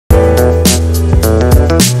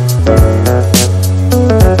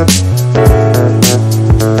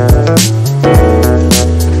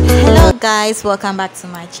guys, welcome back to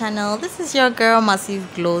my channel. This is your girl Massive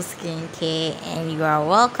Glow Skincare and you are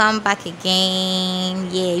welcome back again.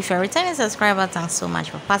 Yeah, if you're a returning subscriber, thanks so much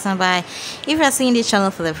for passing by. If you're seeing this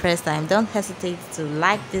channel for the first time, don't hesitate to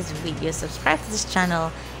like this video, subscribe to this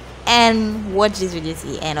channel and watch this video to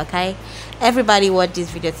the end. Okay, everybody, watch this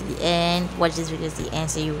video to the end,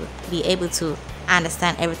 so you will be able to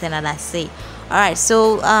understand everything that I say. All right,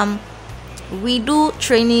 so we do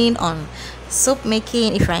training on soap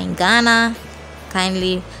making. If you're in Ghana,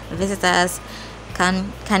 kindly visit us,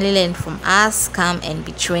 kindly learn from us, come and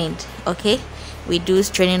be trained. Okay, we do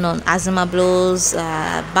training on azuma blows,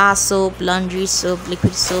 bar soap, laundry soap,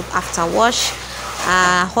 liquid soap, after wash,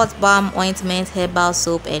 hot balm, ointment, herbal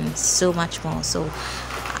soap, and so much more. So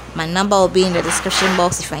my number will be in the description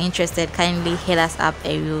box. If you're interested, kindly hit us up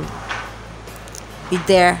and we'll be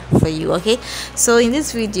there for you. Okay, so in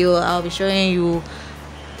this video I'll be showing you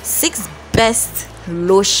 6 best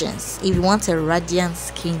lotions if you want a radiant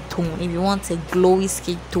skin tone, if you want a glowy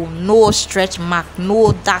skin tone, no stretch mark,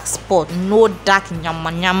 no dark spot, no dark nyama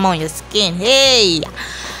nyama on your skin. Hey,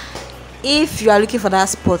 if you are looking for that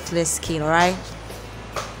spotless skin, all right,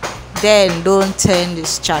 then don't turn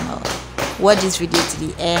this channel, watch this video to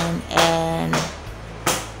the end, and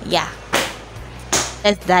yeah,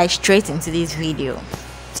 let's dive straight into this video.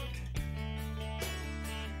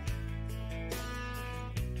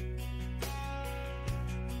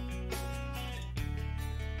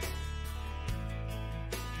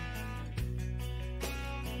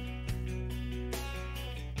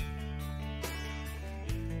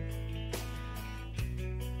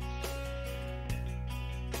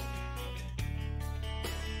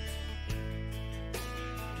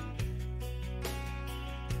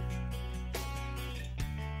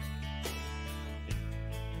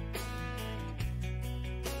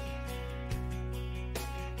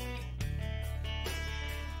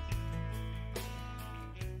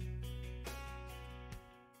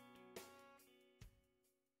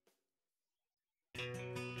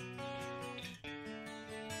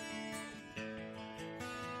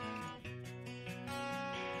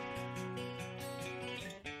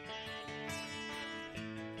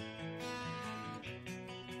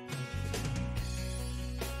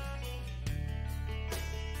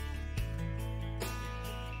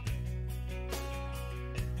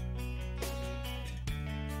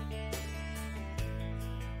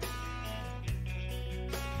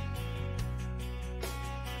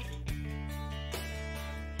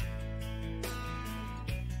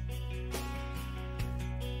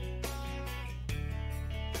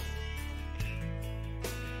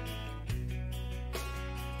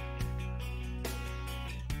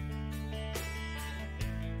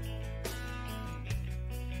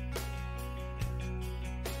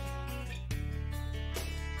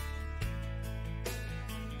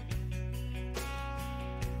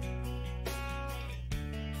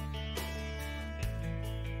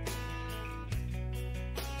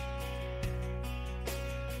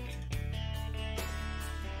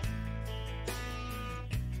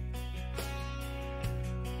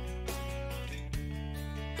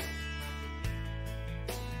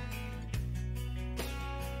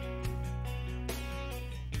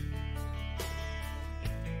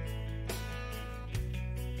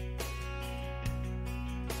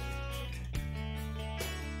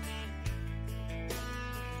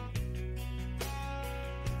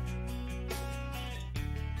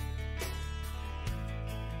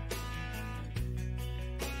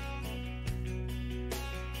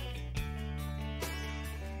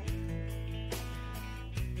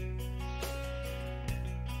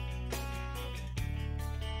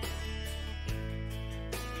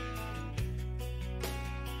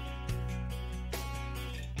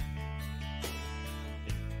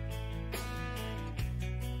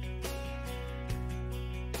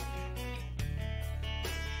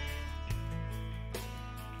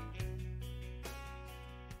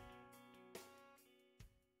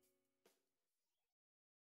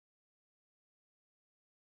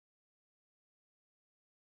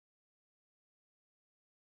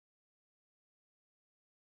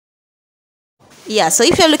 Yeah, so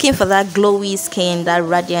if you're looking for that glowy skin, that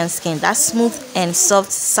radiant skin, that smooth and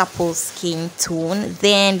soft supple skin tone,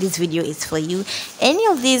 then this video is for you. Any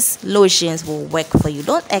of these lotions will work for you.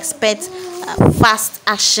 Don't expect fast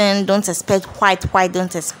action, don't expect white,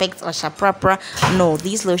 don't expect oshaprapra. No,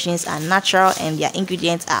 these lotions are natural and their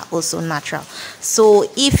ingredients are also natural. So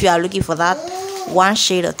if you are looking for that 1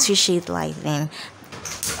 shade or 2 shade lightening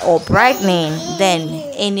or brightening, then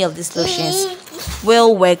any of these lotions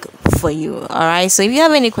will work for you. All right, so if you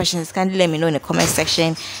have any questions, kindly let me know in the comment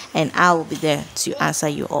section and I will be there to answer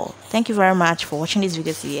you all. Thank you very much for watching this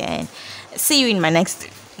video today, and see you in my next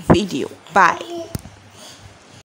video. Bye.